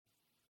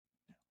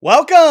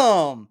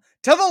Welcome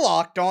to the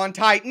Locked On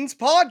Titans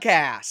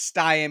podcast.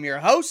 I am your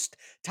host,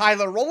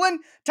 Tyler Rowland.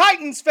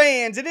 Titans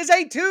fans, it is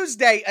a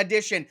Tuesday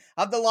edition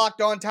of the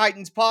Locked On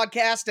Titans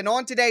podcast. And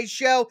on today's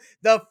show,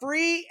 the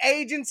free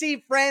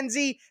agency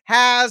frenzy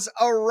has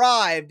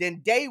arrived.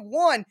 And day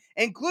one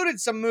included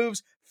some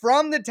moves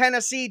from the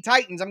Tennessee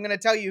Titans. I'm going to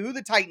tell you who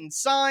the Titans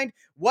signed,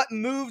 what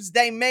moves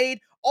they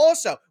made.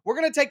 Also, we're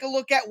going to take a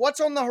look at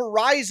what's on the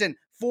horizon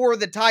for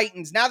the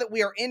Titans. Now that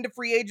we are into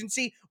free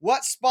agency,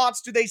 what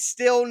spots do they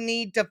still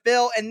need to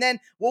fill? And then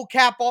we'll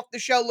cap off the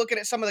show looking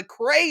at some of the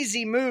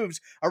crazy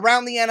moves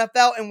around the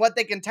NFL and what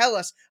they can tell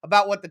us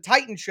about what the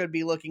Titans should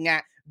be looking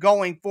at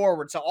going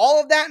forward. So all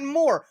of that and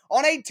more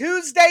on a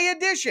Tuesday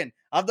edition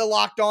of the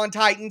Locked On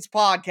Titans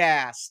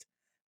podcast.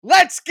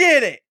 Let's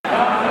get it. You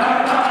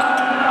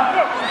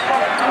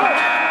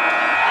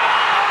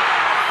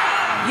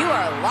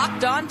are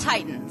Locked On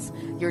Titans,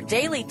 your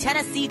daily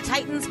Tennessee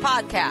Titans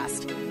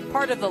podcast,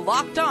 part of the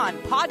Locked On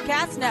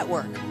Podcast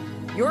Network,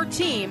 your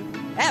team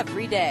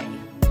every day.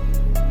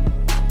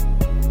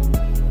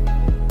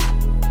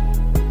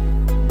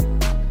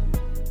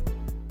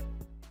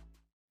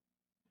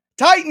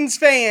 Titans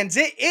fans,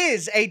 it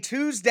is a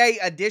Tuesday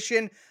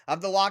edition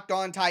of the Locked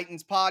On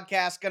Titans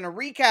podcast. Going to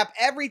recap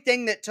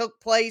everything that took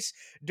place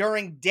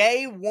during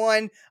day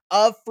one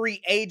of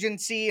free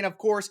agency. And of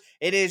course,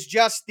 it is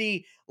just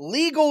the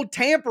legal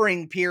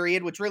tampering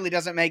period, which really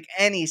doesn't make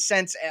any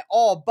sense at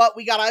all. But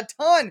we got a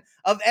ton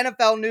of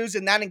NFL news,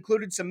 and that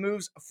included some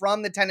moves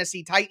from the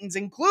Tennessee Titans,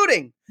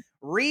 including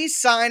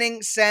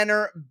re-signing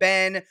center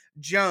Ben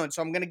Jones.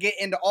 So I'm going to get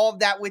into all of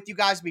that with you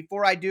guys.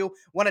 Before I do,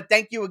 want to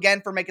thank you again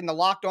for making the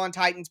Locked On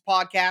Titans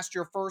podcast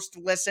your first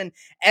listen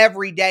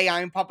every day. I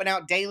am pumping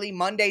out daily,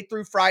 Monday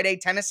through Friday,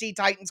 Tennessee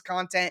Titans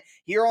content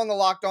here on the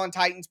Locked On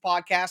Titans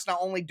podcast, not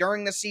only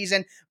during the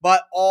season,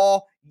 but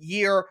all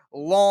year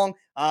long.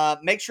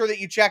 Make sure that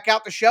you check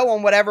out the show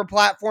on whatever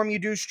platform you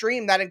do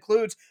stream. That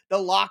includes the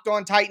Locked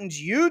On Titans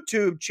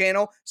YouTube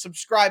channel.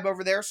 Subscribe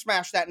over there,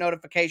 smash that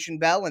notification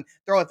bell, and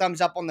throw a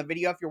thumbs up on the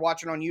video if you're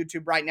watching on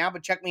YouTube right now.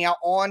 But check me out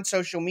on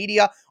social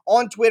media,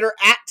 on Twitter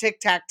at Tic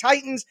Tac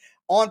Titans,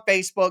 on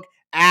Facebook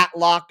at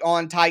Locked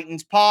On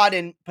Titans Pod,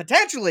 and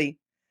potentially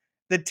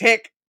the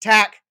Tic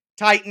Tac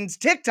Titans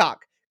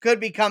TikTok could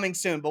be coming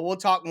soon, but we'll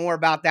talk more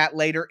about that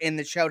later in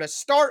the show. To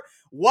start,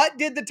 what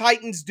did the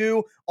Titans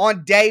do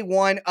on day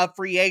one of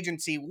free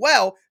agency?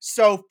 Well,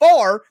 so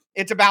far,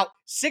 it's about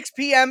 6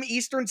 p.m.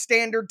 Eastern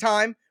Standard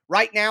Time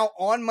right now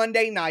on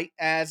Monday night.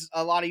 As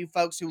a lot of you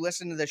folks who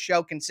listen to the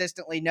show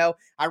consistently know,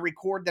 I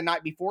record the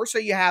night before, so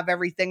you have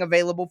everything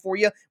available for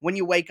you when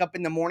you wake up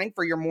in the morning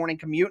for your morning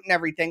commute and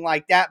everything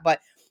like that. But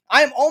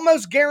I am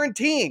almost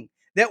guaranteeing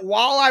that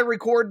while I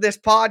record this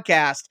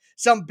podcast,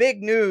 some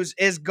big news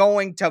is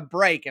going to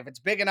break. If it's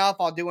big enough,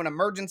 I'll do an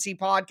emergency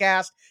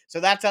podcast. So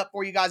that's up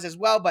for you guys as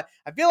well. But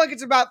I feel like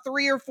it's about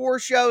 3 or 4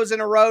 shows in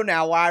a row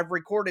now where I've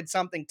recorded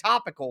something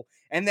topical,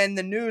 and then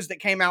the news that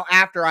came out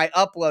after I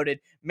uploaded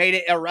made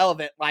it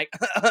irrelevant. Like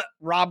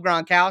Rob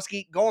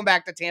Gronkowski going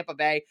back to Tampa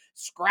Bay.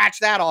 Scratch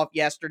that off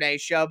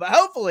yesterday's show. But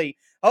hopefully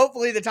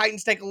the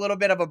Titans take a little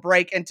bit of a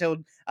break until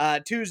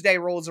Tuesday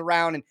rolls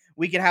around and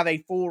we can have a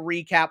full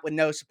recap with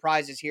no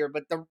surprises here.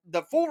 But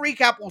the full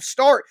recap will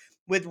start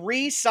with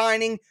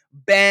re-signing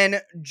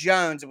Ben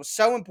Jones. It was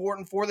so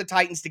important for the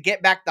Titans to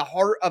get back the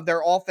heart of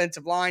their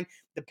offensive line,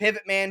 the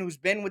pivot man who's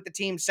been with the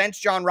team since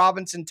John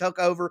Robinson took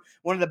over,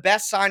 one of the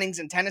best signings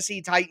in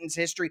Tennessee Titans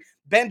history.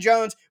 Ben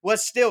Jones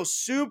was still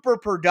super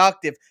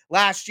productive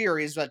last year.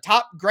 He's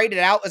graded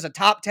out as a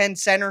top 10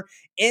 center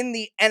in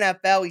the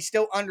NFL. He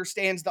still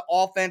understands the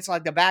offense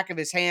like the back of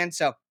his hand.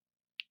 So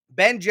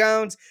Ben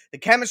Jones, the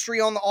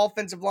chemistry on the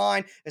offensive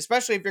line,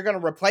 especially if you're going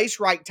to replace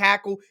right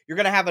tackle, you're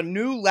going to have a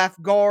new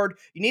left guard.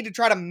 You need to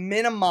try to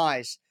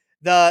minimize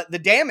the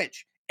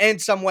damage in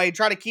some way.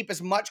 Try to keep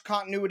as much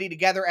continuity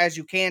together as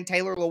you can.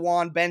 Taylor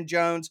Lewan, Ben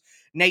Jones,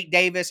 Nate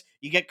Davis.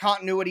 You get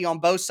continuity on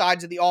both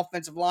sides of the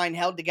offensive line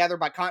held together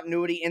by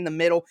continuity in the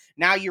middle.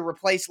 Now you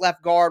replace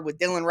left guard with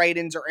Dylan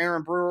Radins or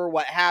Aaron Brewer,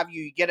 what have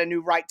you. You get a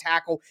new right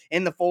tackle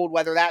in the fold,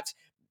 whether that's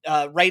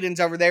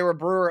Radins over there, or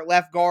Brewer at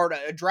left guard,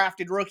 a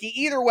drafted rookie.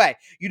 Either way,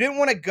 you didn't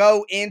want to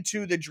go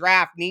into the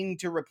draft needing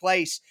to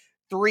replace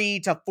 3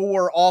 to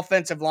 4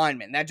 offensive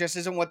linemen. That just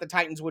isn't what the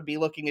Titans would be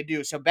looking to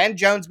do. So Ben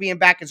Jones being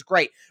back is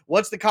great.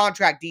 What's the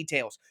contract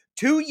details?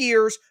 2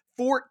 years,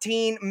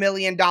 $14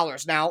 million.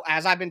 Now,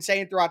 as I've been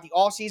saying throughout the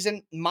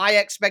offseason, my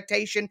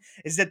expectation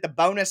is that the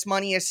bonus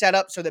money is set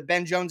up so that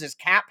Ben Jones'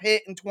 cap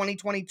hit in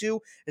 2022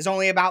 is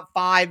only about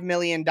 $5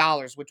 million,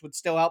 which would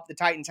still help the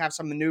Titans have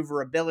some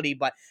maneuverability.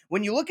 But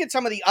when you look at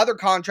some of the other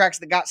contracts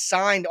that got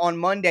signed on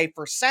Monday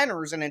for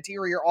centers and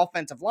interior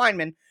offensive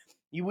linemen,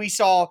 we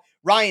saw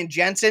Ryan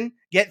Jensen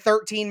get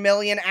 $13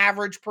 million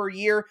average per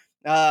year.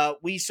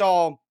 We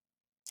saw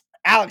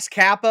Alex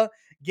Kappa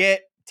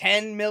get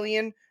 $10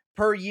 million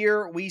per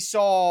year. We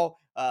saw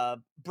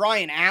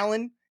Brian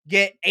Allen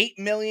get $8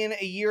 million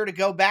a year to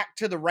go back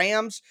to the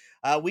Rams.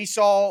 We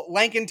saw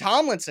Laken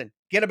Tomlinson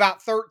get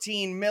about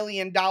 $13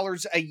 million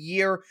a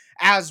year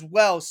as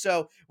well.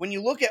 So when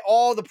you look at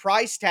all the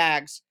price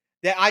tags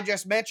that I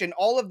just mentioned,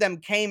 all of them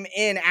came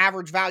in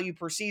average value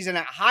per season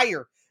at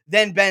higher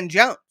than Ben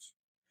Jones.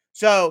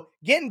 So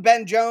getting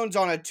Ben Jones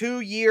on a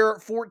 2-year,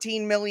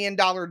 $14 million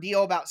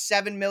deal, about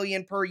 $7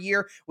 million per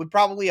year, with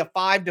probably a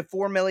 $5 to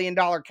 $4 million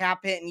cap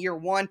hit in year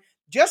one,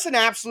 just an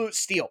absolute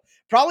steal.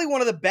 Probably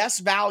one of the best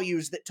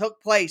values that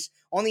took place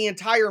on the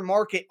entire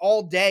market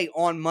all day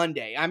on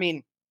Monday. I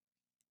mean,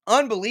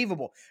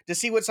 unbelievable to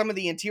see what some of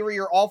the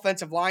interior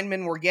offensive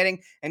linemen were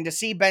getting, and to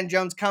see Ben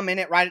Jones come in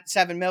at right at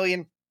 $7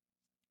 million.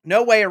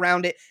 No way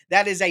around it.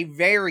 That is a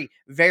very,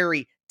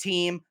 very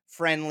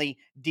team-friendly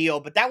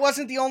deal. But that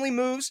wasn't the only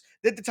moves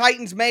that the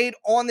Titans made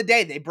on the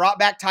day. They brought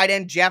back tight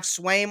end Jeff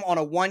Swaim on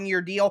a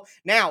 1-year deal.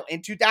 Now,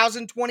 in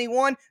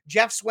 2021,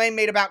 Jeff Swaim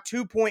made about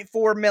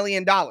 $2.4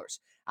 million.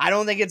 I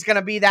don't think it's going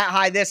to be that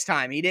high this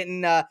time. He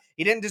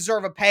didn't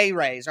deserve a pay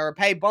raise or a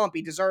pay bump.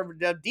 He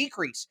deserved a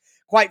decrease,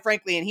 quite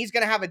frankly, and he's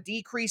going to have a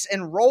decrease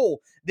in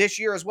role this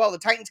year as well. The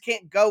Titans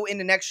can't go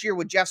into next year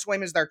with Jeff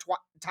Swaim as their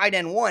tight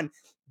end one.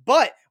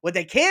 But what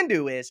they can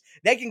do is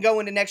they can go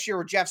into next year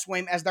with Jeff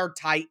Swaim as their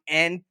tight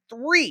end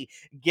 3.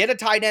 Get a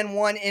tight end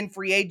 1 in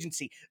free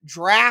agency.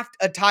 Draft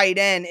a tight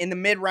end in the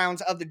mid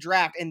rounds of the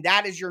draft. And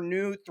that is your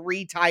new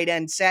 3 tight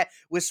end set,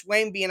 with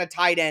Swaim being a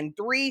tight end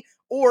 3.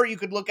 Or you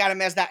could look at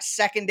him as that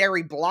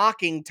secondary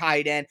blocking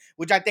tight end,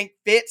 which I think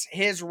fits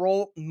his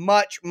role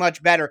much,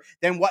 much better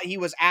than what he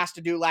was asked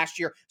to do last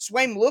year.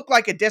 Swaim looked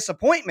like a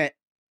disappointment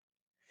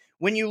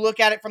when you look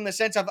at it from the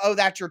sense of, oh,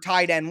 that's your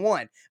tight end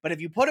 1. But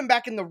if you put him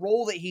back in the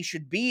role that he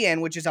should be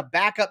in, which is a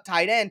backup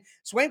tight end,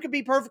 Swaim could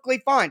be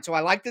perfectly fine. So I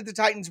like that the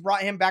Titans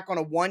brought him back on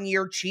a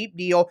 1-year cheap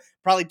deal,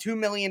 probably $2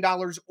 million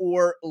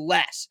or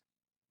less.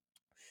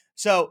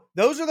 So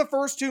those are the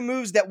first 2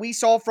 moves that we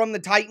saw from the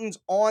Titans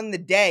on the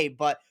day.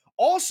 But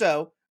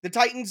also, the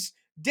Titans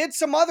did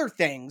some other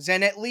things,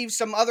 and it leaves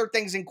some other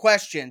things in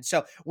question.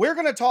 So we're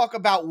going to talk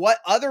about what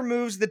other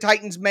moves the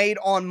Titans made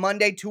on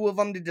Monday, 2 of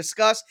them to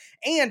discuss,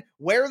 and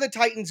where the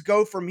Titans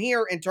go from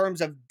here in terms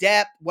of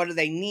depth. What do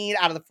they need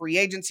out of the free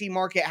agency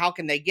market? How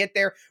can they get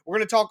there? We're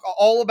going to talk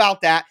all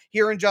about that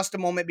here in just a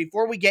moment.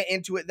 Before we get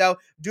into it, though,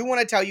 do want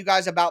to tell you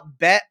guys about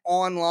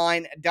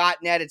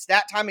betonline.net. It's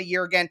that time of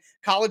year again.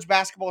 College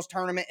basketball's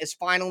tournament is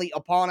finally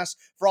upon us.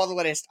 For all the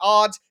latest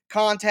odds,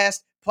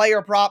 contests,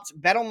 player props,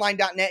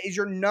 betonline.net is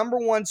your number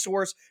 1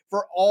 source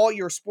for all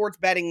your sports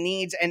betting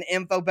needs and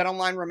info.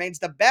 BetOnline remains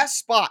the best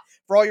spot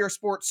for all your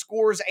sports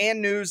scores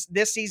and news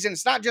this season.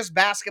 It's not just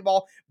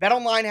basketball.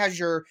 BetOnline has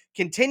your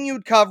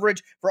continued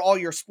coverage for all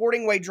your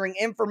sporting wagering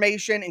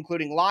information,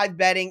 including live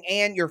betting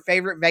and your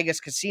favorite Vegas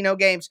casino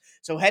games.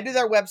 So head to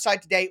their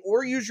website today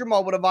or use your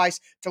mobile device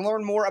to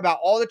learn more about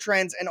all the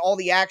trends and all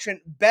the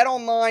action.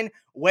 BetOnline,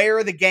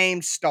 where the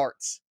game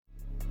starts.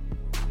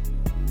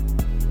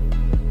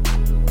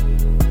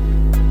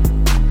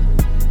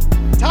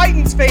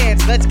 Titans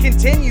fans, let's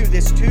continue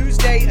this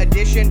Tuesday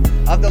edition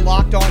of the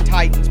Locked On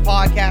Titans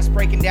podcast,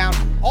 breaking down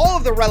all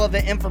of the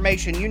relevant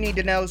information you need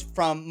to know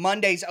from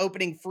Monday's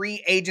opening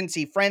free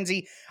agency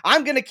frenzy.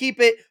 I'm going to keep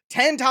it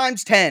 10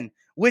 times 10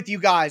 with you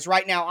guys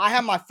right now. I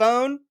have my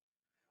phone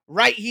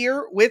right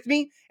here with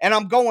me, and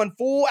I'm going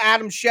full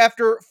Adam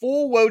Schefter,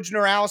 full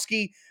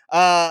Wojnarowski.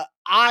 I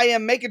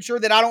am making sure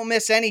that I don't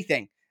miss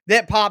anything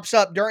that pops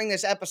up during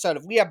this episode.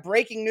 If we have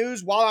breaking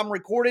news while I'm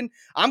recording,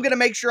 I'm going to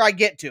make sure I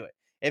get to it.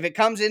 If it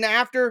comes in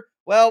after,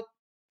 well,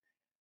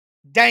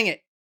 dang it.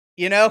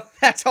 You know,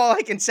 that's all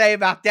I can say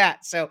about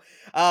that. So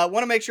want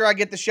to make sure I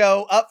get the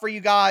show up for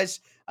you guys.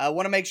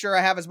 Want to make sure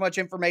I have as much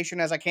information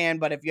as I can.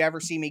 But if you ever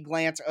see me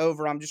glance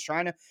over, I'm just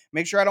trying to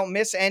make sure I don't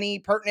miss any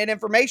pertinent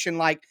information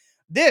like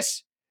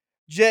this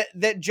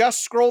that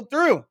just scrolled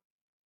through.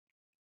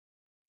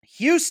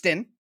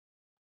 Houston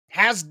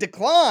has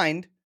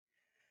declined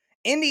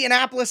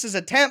Indianapolis's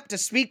attempt to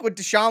speak with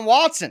Deshaun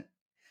Watson.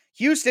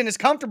 Houston is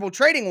comfortable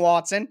trading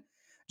Watson,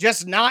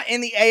 just not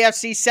in the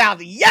AFC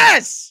South.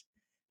 Yes!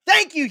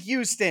 Thank you,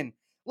 Houston.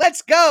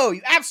 Let's go.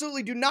 You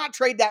absolutely do not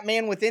trade that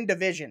man within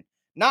division.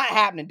 Not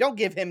happening. Don't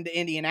give him to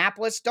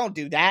Indianapolis. Don't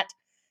do that.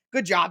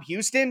 Good job,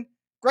 Houston.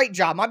 Great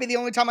job. Might be the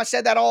only time I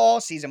said that all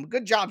season. But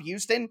good job,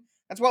 Houston.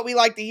 That's what we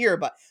like to hear.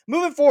 But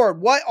moving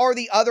forward, what are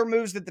the other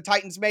moves that the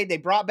Titans made? They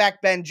brought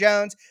back Ben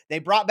Jones. They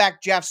brought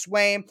back Jeff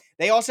Swaim.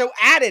 They also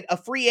added a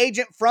free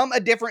agent from a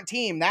different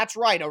team. That's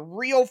right, a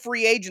real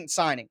free agent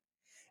signing.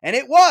 And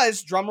it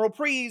was, drumroll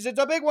please, it's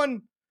a big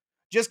one.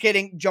 Just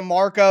kidding,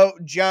 Jamarco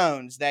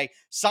Jones. They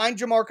signed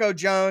Jamarco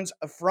Jones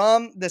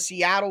from the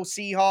Seattle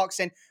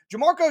Seahawks. And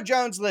Jamarco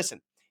Jones,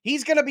 listen,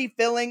 he's going to be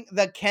filling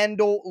the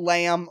Kendall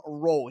Lamb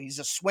role. He's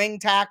a swing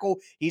tackle.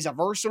 He's a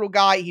versatile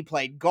guy. He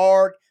played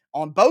guard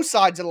on both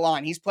sides of the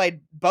line. He's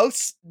played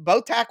both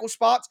tackle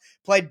spots,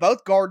 played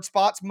both guard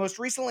spots, most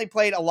recently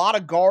played a lot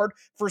of guard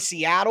for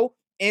Seattle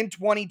in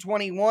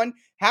 2021.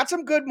 Had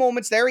some good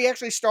moments there. He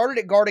actually started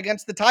at guard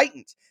against the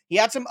Titans. He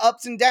had some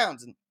ups and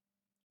downs. And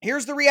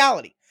here's the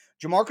reality.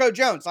 Jamarco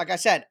Jones, like I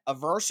said, a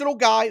versatile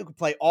guy who can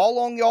play all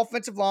along the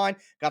offensive line,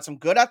 got some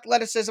good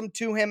athleticism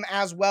to him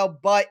as well,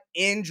 but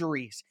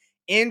injuries.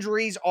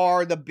 Injuries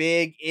are the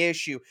big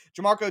issue.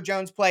 Jamarco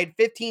Jones played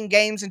 15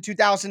 games in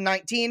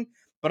 2019,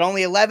 but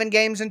only 11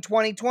 games in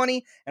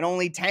 2020 and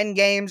only 10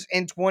 games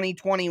in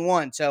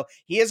 2021. So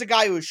he is a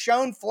guy who has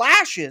shown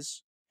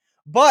flashes,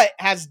 but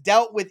has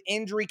dealt with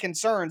injury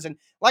concerns. And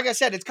like I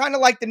said, it's kind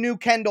of like the new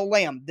Kendall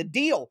Lamb. The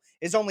deal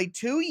is only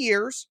 2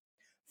 years,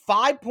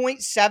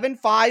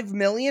 $5.75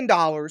 million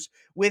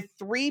with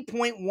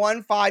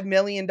 $3.15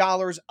 million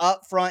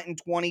up front in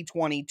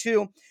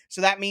 2022.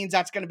 So that means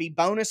that's going to be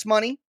bonus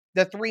money,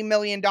 the $3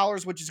 million,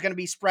 which is going to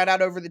be spread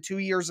out over the 2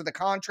 years of the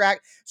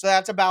contract. So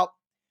that's about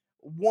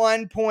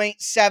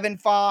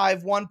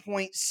 1.75,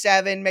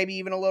 1.7, maybe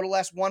even a little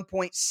less,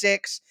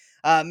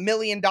 $1.6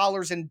 million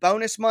in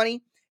bonus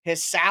money.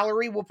 His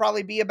salary will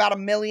probably be about $1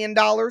 million,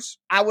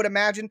 I would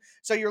imagine.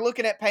 So you're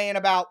looking at paying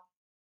about,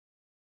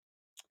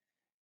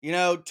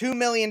 $2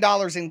 million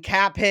in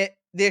cap hit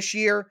this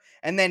year,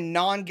 and then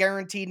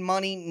non-guaranteed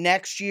money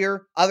next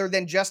year, other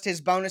than just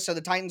his bonus. So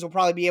the Titans will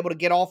probably be able to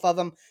get off of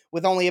him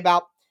with only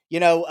about,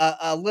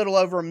 a little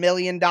over $1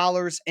 million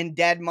in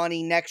dead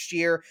money next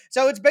year.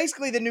 So it's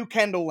basically the new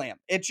Kendall Lamb.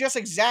 It's just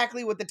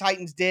exactly what the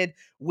Titans did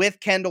with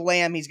Kendall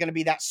Lamb. He's going to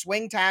be that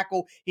swing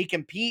tackle. He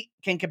can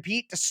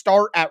compete to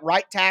start at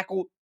right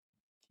tackle.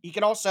 He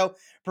can also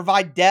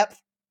provide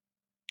depth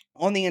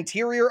on the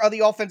interior of the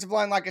offensive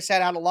line. Like I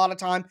said, had a lot of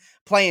time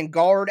playing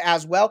guard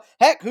as well.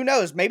 Heck, who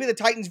knows? Maybe the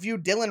Titans view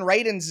Dylan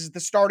Radins as the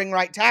starting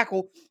right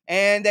tackle,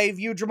 and they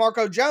view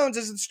Jamarco Jones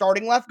as the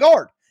starting left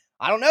guard.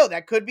 I don't know.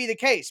 That could be the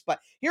case,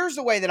 but here's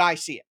the way that I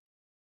see it.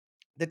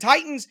 The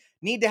Titans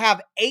need to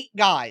have 8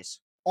 guys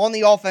on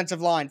the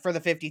offensive line for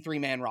the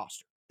 53-man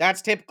roster.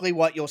 That's typically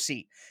what you'll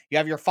see. You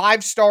have your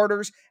 5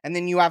 starters, and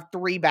then you have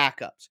 3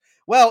 backups.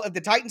 Well, if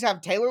the Titans have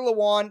Taylor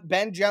Lewan,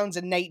 Ben Jones,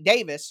 and Nate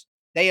Davis,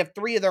 they have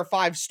 3 of their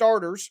 5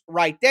 starters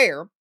right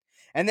there.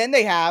 And then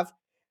they have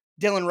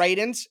Dylan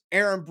Radins,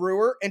 Aaron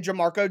Brewer, and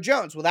Jamarco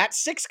Jones. Well,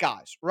 that's 6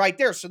 guys right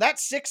there. So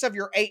that's 6 of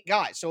your 8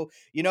 guys. So,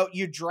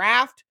 you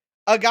draft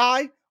a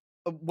guy,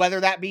 whether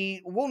that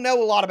be, we'll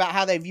know a lot about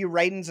how they view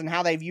Radins and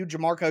how they view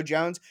Jamarco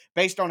Jones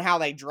based on how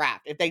they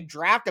draft. If they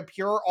draft a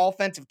pure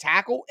offensive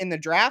tackle in the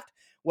draft,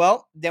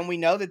 well, then we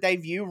know that they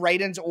view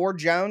Radins or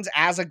Jones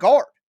as a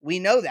guard. We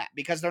know that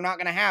because they're not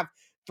going to have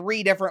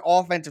 3 different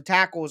offensive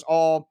tackles,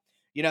 all,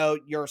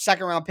 your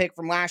second round pick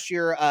from last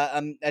year,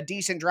 a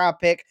decent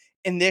draft pick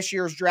in this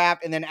year's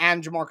draft, and then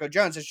add Jamarco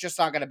Jones. It's just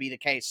not going to be the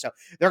case. So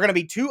there are going to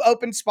be 2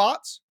 open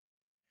spots,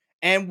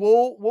 and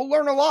we'll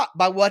learn a lot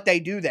by what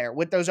they do there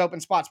with those open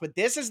spots. But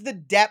this is the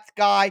depth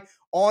guy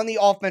on the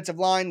offensive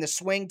line, the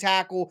swing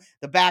tackle,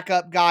 the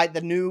backup guy,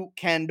 the new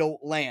Kendall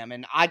Lamb.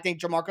 And I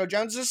think Jamarco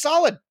Jones is a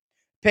solid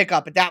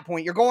pickup at that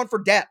point. You're going for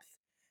depth.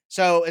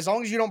 So as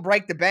long as you don't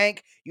break the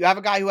bank, you have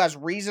a guy who has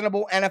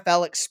reasonable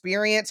NFL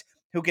experience,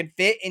 who can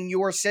fit in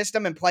your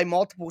system and play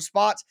multiple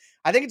spots.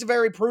 I think it's a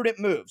very prudent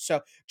move. So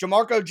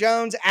Jamarco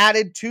Jones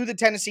added to the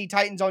Tennessee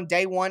Titans on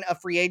day 1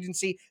 of free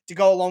agency to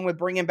go along with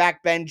bringing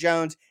back Ben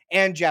Jones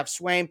and Jeff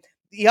Swaim.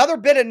 The other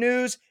bit of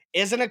news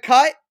isn't a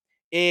cut,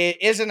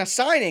 it isn't a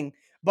signing,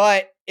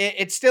 but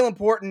it's still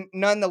important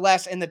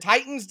nonetheless. And the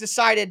Titans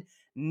decided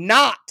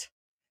not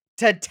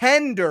to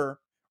tender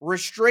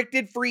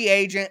restricted free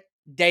agent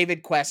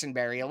David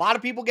Quessenberry. A lot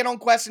of people get on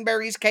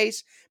Quessenberry's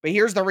case, but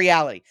here's the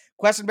reality.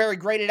 Quessenberry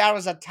graded out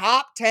as a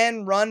top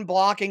 10 run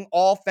blocking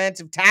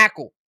offensive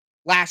tackle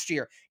last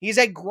year. He's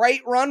a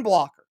great run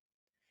blocker.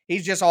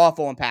 He's just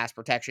awful in pass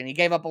protection. He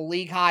gave up a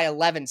league-high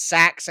 11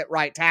 sacks at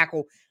right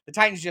tackle. The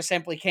Titans just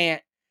simply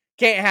can't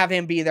have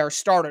him be their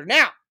starter.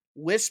 Now,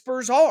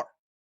 reports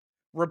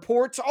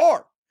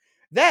are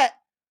that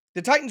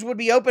the Titans would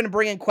be open to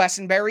bringing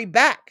Quessenberry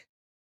back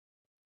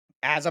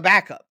as a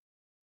backup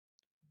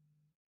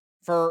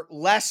for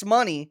less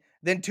money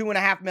than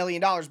 $2.5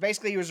 million.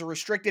 Basically, he was a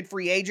restricted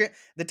free agent.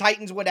 The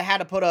Titans would have had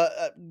to put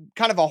a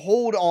kind of a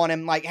hold on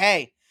him, like,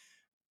 hey,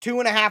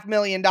 $2.5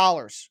 million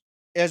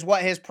is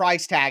what his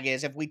price tag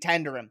is if we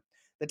tender him.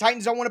 The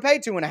Titans don't want to pay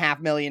 $2.5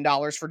 million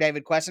for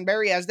David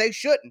Quessenberry, as they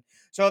shouldn't.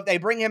 So if they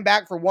bring him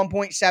back for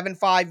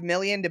 $1.75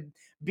 million to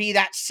be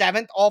that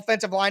 7th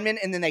offensive lineman,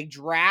 and then they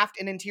draft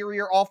an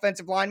interior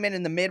offensive lineman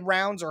in the mid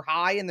rounds or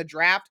high in the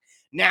draft,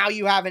 now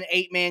you have an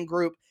 8-man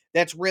group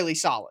that's really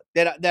solid,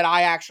 that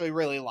I actually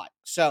really like.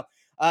 So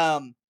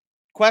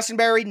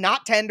Quessenberry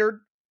not tendered.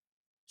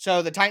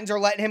 So the Titans are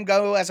letting him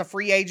go as a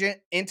free agent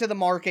into the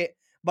market,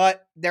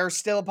 but there's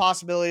still a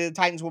possibility the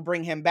Titans will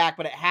bring him back,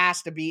 but it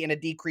has to be in a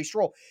decreased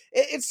role.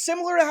 It's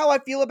similar to how I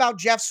feel about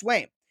Jeff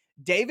Swaim.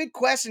 David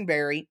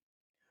Quessenberry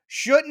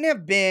shouldn't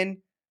have been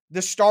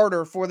the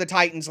starter for the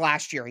Titans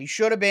last year. He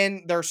should have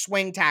been their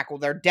swing tackle,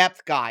 their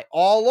depth guy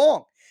all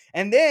along.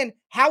 And then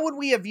how would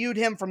we have viewed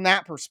him from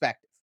that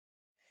perspective?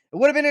 It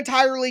would have been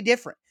entirely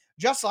different.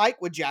 Just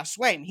like with Jeff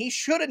Swaim. He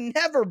should have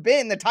never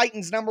been the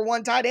Titans' number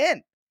 1 tight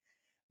end.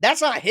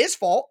 That's not his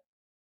fault.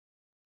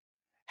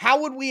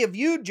 How would we have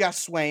viewed Jeff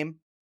Swaim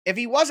if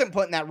he wasn't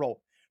put in that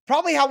role?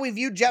 Probably how we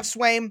viewed Jeff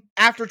Swaim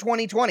after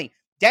 2020.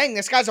 Dang,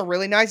 this guy's a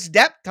really nice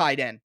depth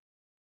tight end.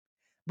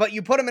 But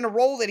you put him in a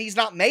role that he's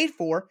not made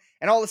for,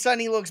 and all of a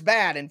sudden he looks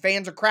bad, and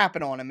fans are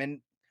crapping on him.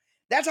 And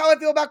That's how I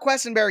feel about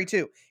Quessenberry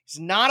too. He's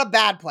not a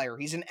bad player.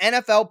 He's an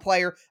NFL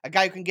player, a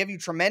guy who can give you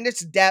tremendous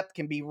depth,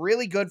 can be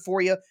really good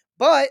for you,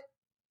 but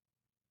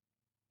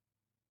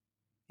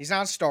he's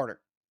not a starter.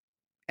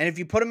 And if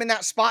you put him in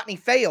that spot and he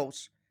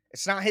fails,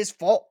 it's not his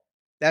fault.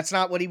 That's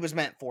not what he was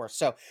meant for.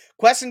 So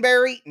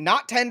Quessenberry,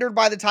 not tendered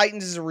by the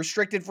Titans, is a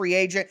restricted free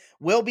agent,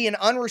 will be an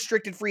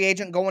unrestricted free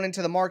agent going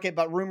into the market,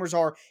 but rumors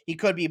are he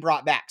could be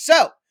brought back.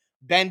 So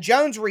Ben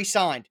Jones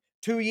re-signed,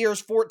 2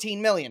 years, $14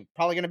 million,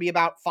 probably going to be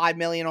about $5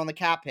 million on the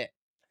cap hit.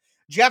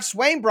 Jeff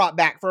Swain brought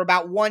back for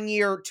about 1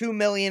 year, $2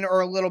 million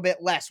or a little bit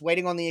less,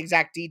 waiting on the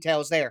exact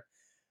details there.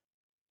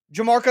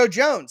 Jamarco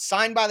Jones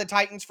signed by the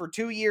Titans for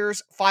 2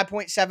 years,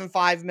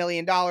 $5.75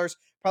 million. Probably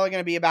going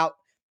to be about,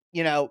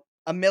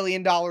 $1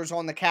 million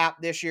on the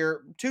cap this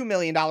year, $2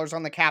 million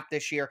on the cap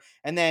this year,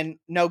 and then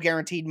no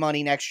guaranteed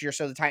money next year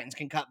so the Titans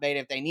can cut bait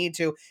if they need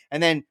to.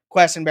 And then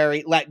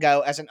Quessenberry let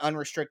go as an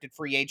unrestricted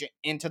free agent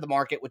into the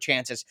market with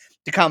chances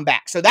to come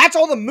back. So that's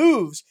all the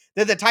moves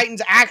that the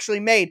Titans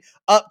actually made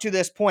up to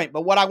this point.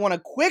 But what I want to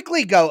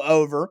quickly go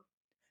over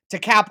to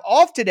cap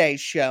off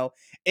today's show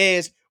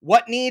is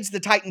what needs the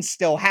Titans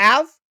still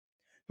have,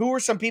 who are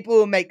some people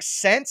who make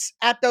sense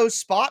at those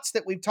spots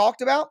that we've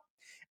talked about,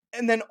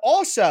 and then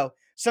also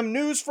some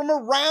news from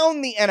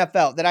around the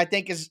NFL that I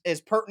think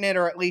is pertinent,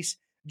 or at least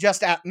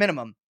just at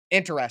minimum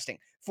interesting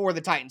for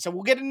the Titans. So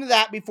we'll get into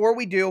that. Before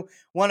we do,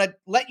 want to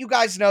let you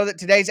guys know that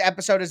today's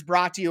episode is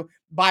brought to you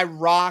by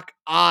Rock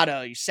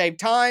Auto. You save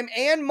time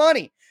and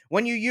money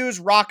when you use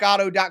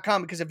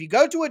rockauto.com, because if you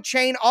go to a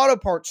chain auto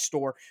parts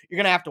store, you're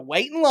going to have to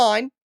wait in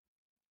line.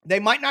 They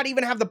might not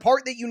even have the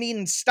part that you need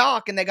in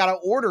stock, and they got to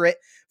order it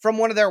from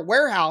one of their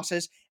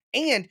warehouses,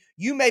 and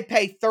you may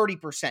pay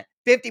 30%,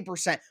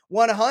 50%,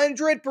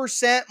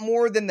 100%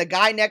 more than the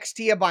guy next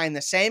to you buying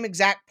the same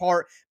exact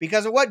part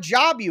because of what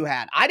job you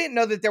had. I didn't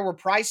know that there were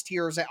price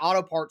tiers at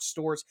auto parts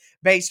stores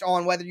based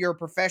on whether you're a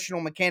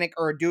professional mechanic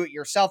or a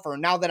do-it-yourselfer.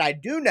 Now that I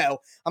do know,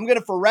 I'm going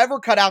to forever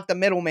cut out the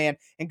middleman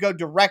and go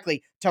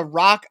directly to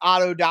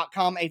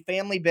rockauto.com, a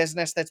family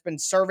business that's been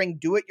serving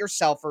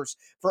do-it-yourselfers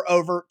for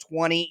over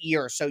 20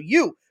 years. So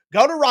you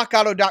go to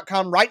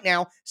rockauto.com right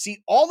now,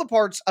 see all the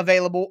parts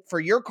available for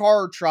your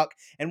car or truck,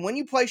 and when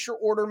you place your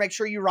order, make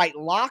sure you write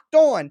Locked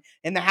On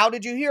in the How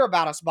Did You Hear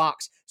About Us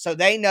box so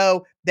they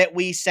know that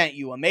we sent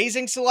you.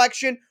 Amazing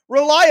selection,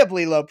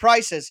 reliably low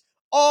prices,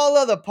 all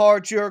of the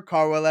parts your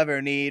car will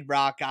ever need.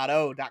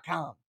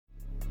 rockauto.com.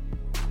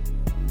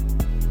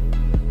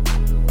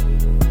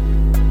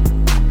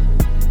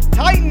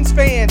 Titans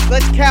fans,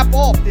 let's cap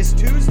off this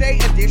Tuesday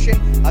edition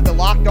of the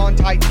Locked On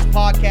Titans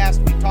podcast.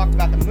 We've talked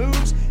about the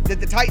moves that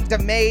the Titans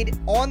have made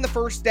on the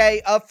first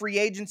day of free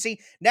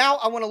agency. Now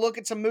I want to look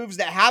at some moves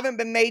that haven't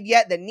been made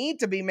yet that need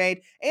to be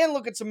made, and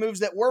look at some moves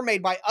that were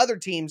made by other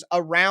teams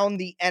around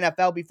the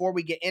NFL. Before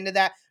we get into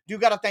that, do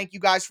got to thank you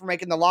guys for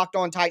making the Locked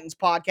On Titans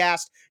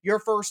podcast your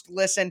first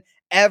listen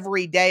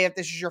every day. If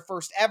this is your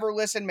first ever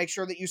listen, make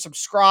sure that you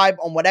subscribe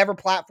on whatever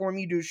platform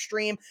you do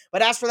stream.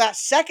 But as for that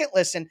second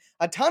listen,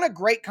 a ton of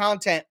great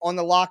content on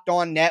the Locked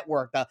On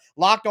Network. The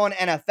Locked On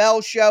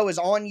NFL show is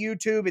on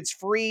YouTube. It's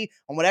free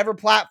on whatever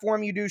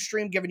platform you do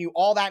stream, giving you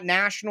all that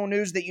national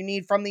news that you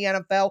need from the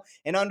NFL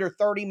in under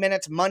 30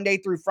 minutes, Monday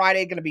through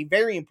Friday. Going to be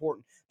very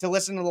important to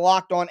listen to the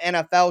Locked On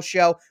NFL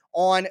show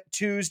on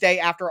Tuesday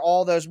after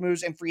all those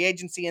moves in free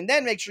agency. And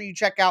then make sure you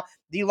check out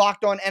the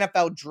Locked On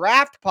NFL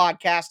Draft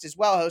podcast as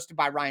well, hosted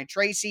by Ryan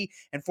Tracy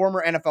and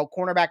former NFL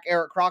cornerback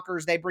Eric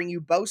Crockers. They bring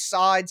you both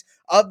sides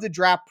of the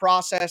draft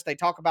process. They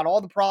talk about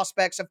all the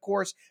prospects, of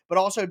course, but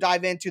also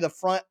dive into the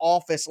front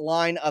office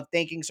line of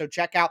thinking. So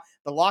check out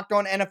the Locked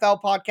On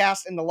NFL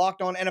podcast and the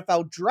Locked On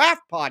NFL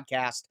Draft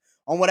podcast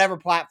on whatever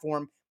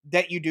platform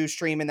that you do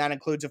stream. And that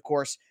includes, of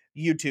course,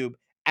 YouTube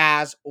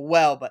as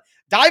well. But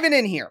diving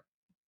in here.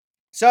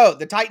 So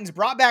the Titans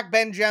brought back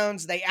Ben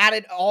Jones. They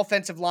added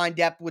offensive line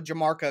depth with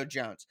Jamarco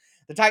Jones.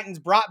 The Titans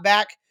brought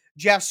back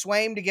Jeff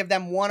Swain to give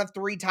them one of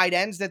 3 tight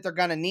ends that they're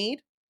going to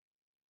need.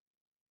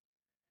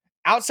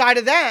 Outside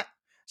of that,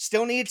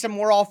 still need some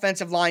more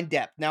offensive line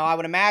depth. Now, I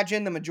would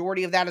imagine the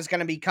majority of that is going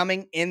to be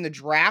coming in the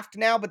draft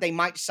now, but they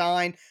might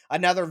sign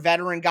another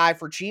veteran guy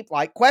for cheap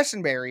like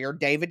Quessenberry or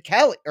David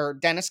Kelly or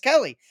Dennis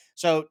Kelly.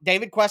 So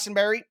David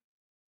Quessenberry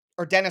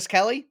or Dennis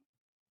Kelly,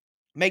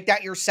 make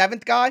that your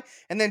 7th guy,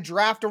 and then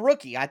draft a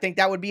rookie. I think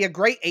that would be a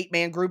great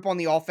 8-man group on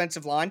the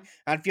offensive line.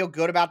 I'd feel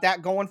good about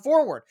that going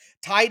forward.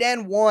 Tight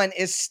end 1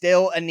 is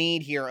still a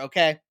need here,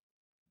 okay?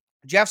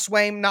 Jeff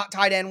Swain, not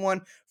tight end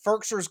 1.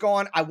 Firkser's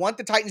gone. I want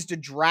the Titans to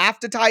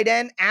draft a tight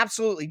end.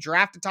 Absolutely,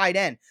 draft a tight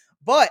end.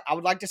 But I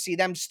would like to see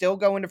them still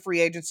go into free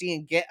agency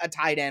and get a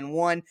tight end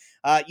 1.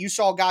 You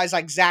saw guys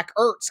like Zach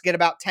Ertz get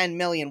about $10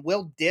 million.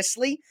 Will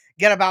Dissly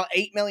get about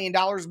 $8 million.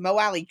 Mo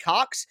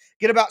Alie-Cox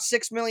get about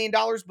 $6 million,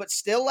 but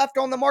still left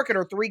on the market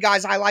are 3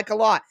 guys I like a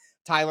lot.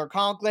 Tyler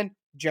Conklin,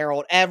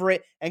 Gerald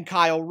Everett, and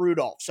Kyle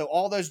Rudolph. So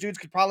all those dudes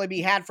could probably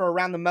be had for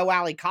around the Mo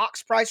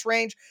Alie-Cox price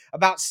range,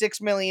 about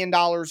 $6 million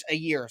a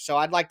year. So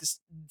I'd like to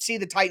see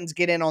the Titans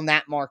get in on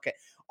that market.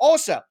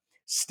 Also,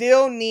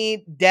 still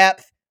need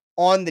depth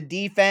on the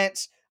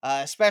defense.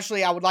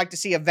 Especially, I would like to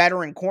see a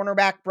veteran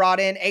cornerback brought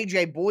in.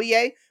 AJ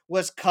Bouye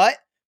was cut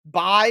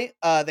by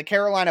the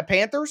Carolina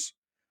Panthers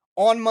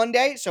on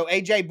Monday. So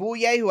AJ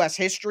Bouye, who has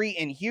history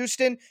in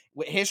Houston,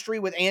 with history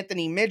with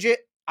Anthony Midget,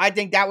 I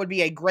think that would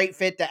be a great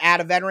fit to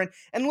add a veteran.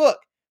 And look,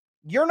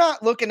 you're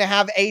not looking to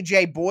have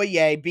AJ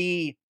Bouye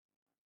be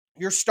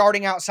your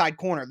starting outside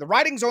corner. The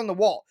writing's on the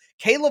wall.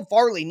 Caleb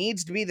Farley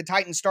needs to be the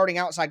Titans starting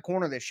outside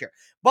corner this year.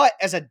 But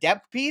as a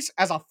depth piece,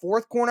 as a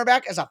fourth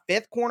cornerback, as a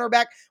fifth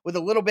cornerback with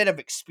a little bit of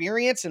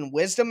experience and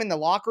wisdom in the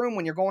locker room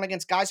when you're going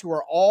against guys who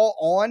are all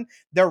on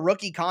their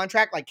rookie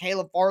contract, like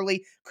Caleb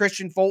Farley,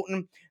 Christian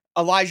Fulton,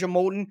 Elijah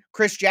Molden,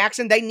 Chris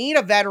Jackson, they need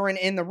a veteran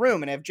in the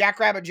room. And if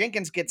Jackrabbit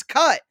Jenkins gets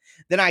cut,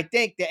 then I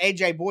think that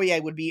AJ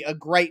Bouye would be a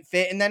great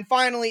fit. And then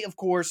finally, of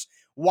course,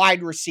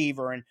 wide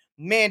receiver. And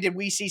man, did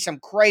we see some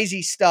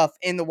crazy stuff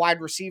in the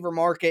wide receiver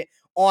market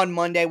on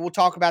Monday. We'll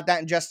talk about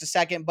that in just a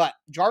second. But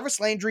Jarvis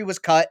Landry was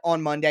cut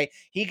on Monday.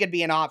 He could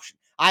be an option.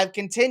 I've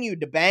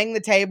continued to bang the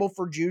table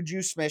for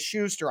Juju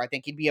Smith-Schuster. I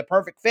think he'd be a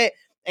perfect fit.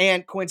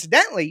 And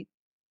coincidentally,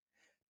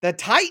 the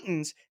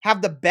Titans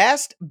have the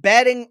best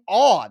betting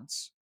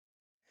odds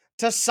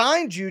to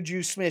sign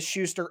Juju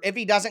Smith-Schuster if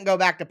he doesn't go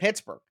back to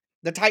Pittsburgh.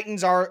 The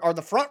Titans are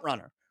the front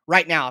runner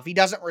right now if he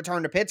doesn't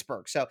return to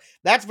Pittsburgh. So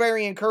that's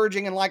very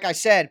encouraging. And like I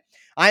said,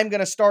 I'm going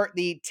to start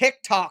the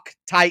TikTok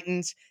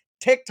Titans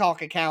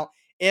TikTok account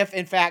if,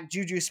 in fact,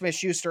 Juju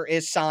Smith-Schuster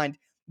is signed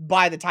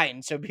by the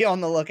Titans. So be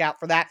on the lookout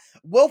for that.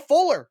 Will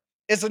Fuller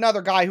is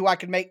another guy who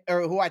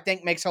who I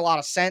think makes a lot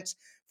of sense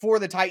for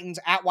the Titans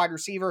at wide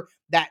receiver.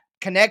 That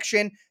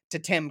connection to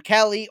Tim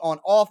Kelly on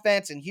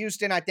offense in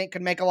Houston, I think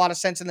could make a lot of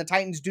sense. And the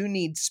Titans do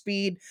need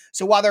speed.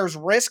 So while there's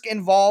risk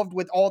involved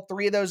with all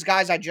three of those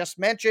guys I just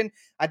mentioned,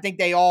 I think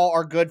they all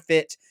are good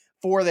fits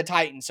for the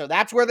Titans. So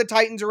that's where the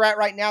Titans are at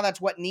right now. That's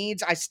what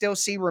needs I still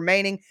see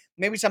remaining.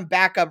 Maybe some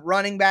backup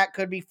running back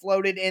could be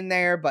floated in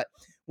there, but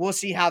we'll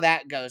see how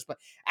that goes. But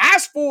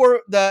as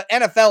for the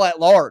NFL at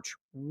large,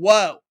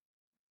 whoa.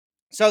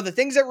 So the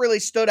things that really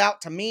stood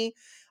out to me,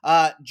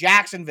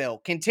 Jacksonville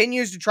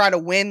continues to try to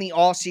win the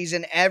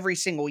all-season every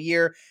single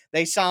year.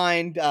 They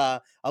signed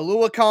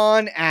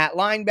Aluakon at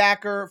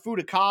linebacker,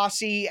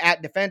 Fudakasi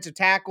at defensive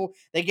tackle.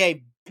 They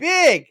gave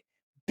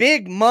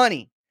big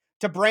money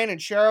to Brandon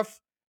Sheriff,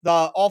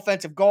 the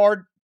offensive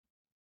guard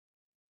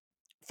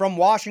from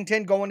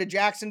Washington, going to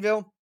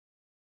Jacksonville.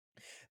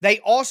 They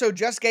also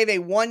just gave a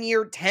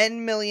 1-year,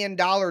 $10 million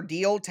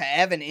deal to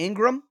Evan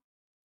Ingram,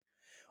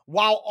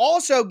 while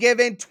also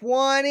giving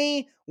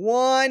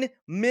 $21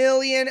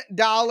 million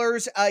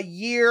a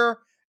year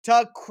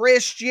to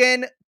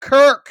Christian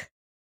Kirk.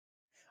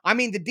 I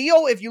mean, the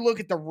deal, if you look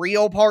at the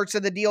real parts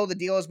of the deal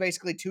is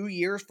basically 2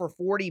 years for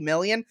 $40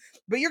 million,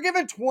 but you're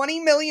giving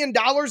 $20 million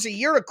a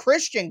year to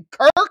Christian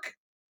Kirk?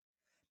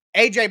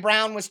 A.J.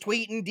 Brown was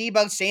tweeting,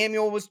 Deebo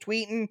Samuel was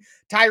tweeting,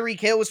 Tyreek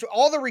Hill was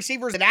all the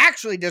receivers that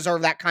actually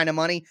deserve that kind of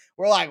money.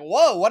 We're like,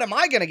 whoa, what am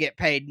I going to get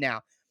paid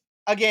now?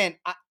 Again,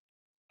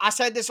 I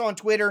said this on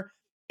Twitter.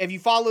 If you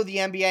follow the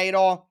NBA at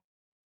all,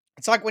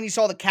 it's like when you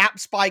saw the cap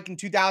spike in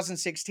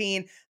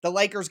 2016, the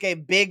Lakers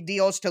gave big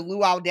deals to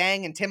Luol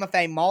Deng and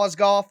Timofey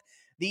Mozgov.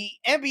 The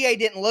NBA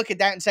didn't look at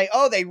that and say,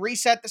 oh, they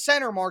reset the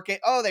center market.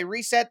 Oh, they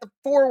reset the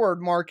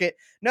forward market.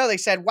 No, they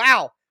said,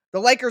 wow, the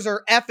Lakers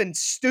are effing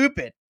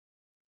stupid.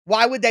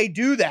 Why would they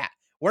do that?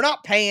 We're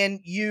not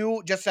paying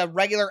you, just a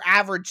regular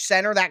average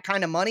center, that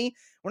kind of money.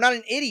 We're not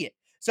an idiot.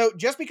 So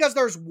just because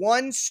there's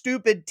one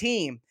stupid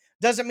team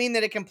doesn't mean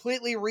that it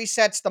completely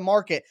resets the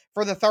market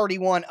for the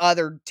 31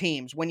 other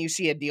teams when you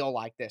see a deal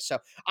like this. So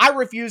I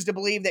refuse to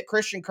believe that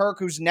Christian Kirk,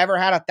 who's never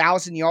had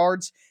 1,000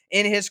 yards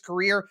in his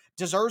career,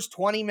 deserves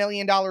 $20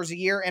 million a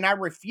year. And I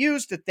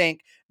refuse to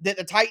think that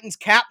the Titans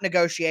cap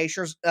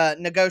negotiators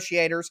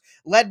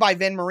led by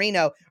Vin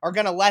Marino are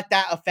going to let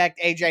that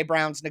affect A.J.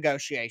 Brown's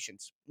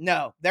negotiations.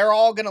 No, they're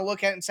all going to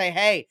look at it and say,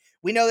 hey,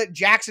 we know that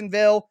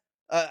Jacksonville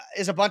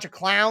is a bunch of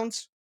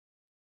clowns,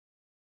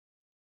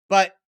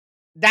 but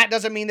that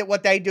doesn't mean that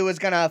what they do is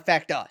going to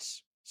affect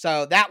us.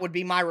 So that would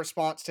be my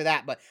response to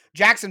that. But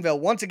Jacksonville,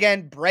 once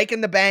again,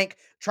 breaking the bank,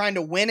 trying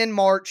to win in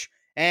March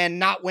and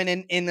not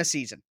winning in the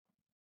season.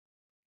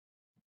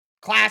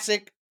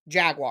 Classic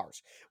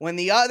Jaguars. When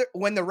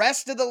the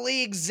rest of the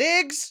league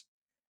zigs,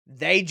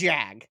 they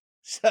jag.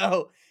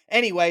 So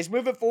anyways,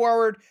 moving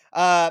forward,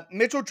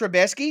 Mitchell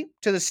Trubisky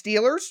to the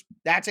Steelers.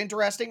 That's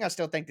interesting. I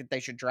still think that they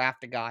should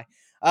draft a guy.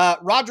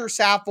 Roger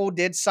Saffold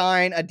did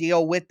sign a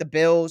deal with the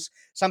Bills.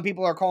 Some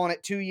people are calling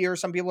it 2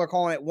 years. Some people are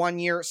calling it 1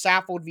 year.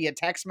 Saffold, via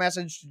text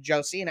message to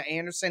Josina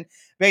Anderson,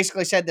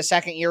 basically said the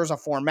second year is a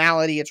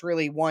formality. It's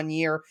really 1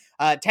 year.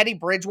 Teddy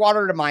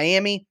Bridgewater to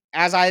Miami.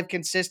 As I have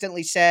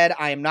consistently said,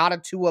 I am not a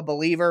Tua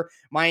believer.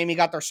 Miami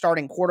got their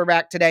starting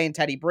quarterback today in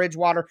Teddy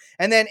Bridgewater.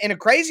 And then in a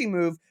crazy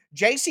move,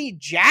 J.C.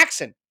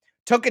 Jackson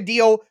took a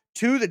deal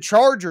to the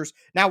Chargers.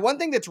 Now, one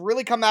thing that's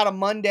really come out of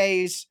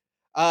Monday's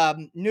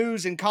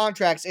news and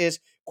contracts is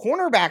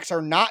cornerbacks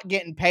are not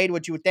getting paid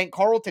what you would think.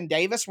 Carlton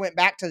Davis went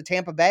back to the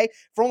Tampa Bay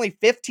for only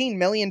 $15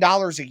 million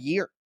a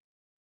year.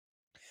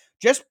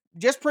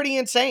 Just pretty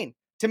insane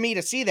to me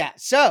to see that.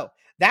 So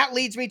that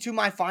leads me to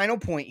my final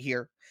point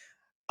here.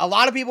 A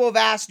lot of people have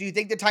asked, do you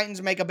think the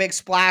Titans make a big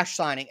splash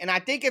signing? And I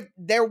think if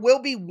there will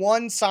be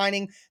one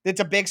signing that's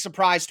a big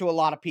surprise to a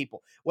lot of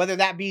people, whether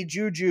that be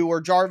Juju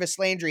or Jarvis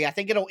Landry, I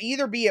think it'll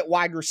either be at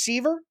wide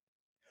receiver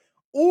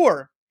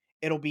or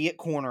it'll be at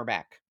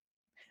cornerback.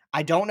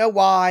 I don't know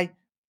why,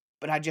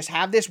 but I just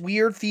have this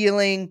weird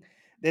feeling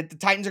that the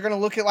Titans are going to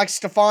look at like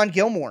Stephon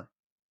Gilmore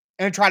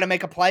and try to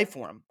make a play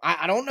for him.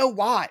 I don't know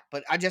why,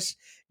 but I just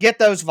get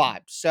those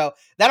vibes. So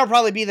that'll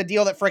probably be the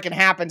deal that freaking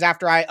happens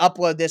after I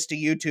upload this to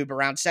YouTube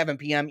around 7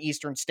 p.m.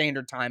 Eastern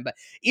Standard Time. But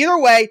either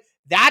way,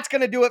 that's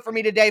going to do it for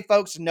me today,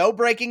 folks. No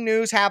breaking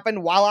news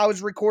happened while I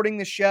was recording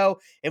the show.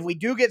 If we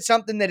do get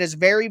something that is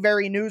very,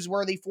 very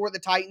newsworthy for the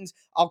Titans,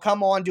 I'll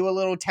come on, do a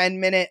little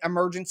 10-minute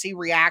emergency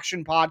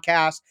reaction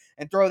podcast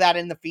and throw that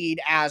in the feed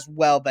as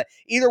well. But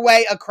either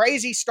way, a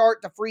crazy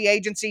start to free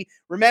agency.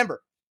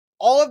 Remember,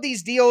 all of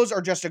these deals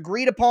are just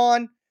agreed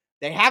upon.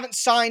 They haven't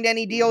signed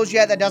any deals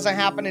yet. That doesn't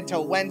happen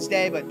until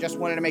Wednesday, but just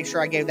wanted to make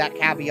sure I gave that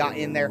caveat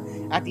in there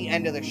at the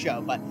end of the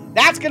show. But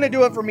that's going to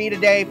do it for me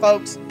today,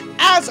 folks.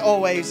 As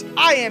always,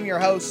 I am your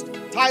host,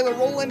 Tyler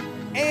Rowland,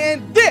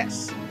 and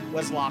this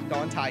was Locked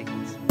On Titans.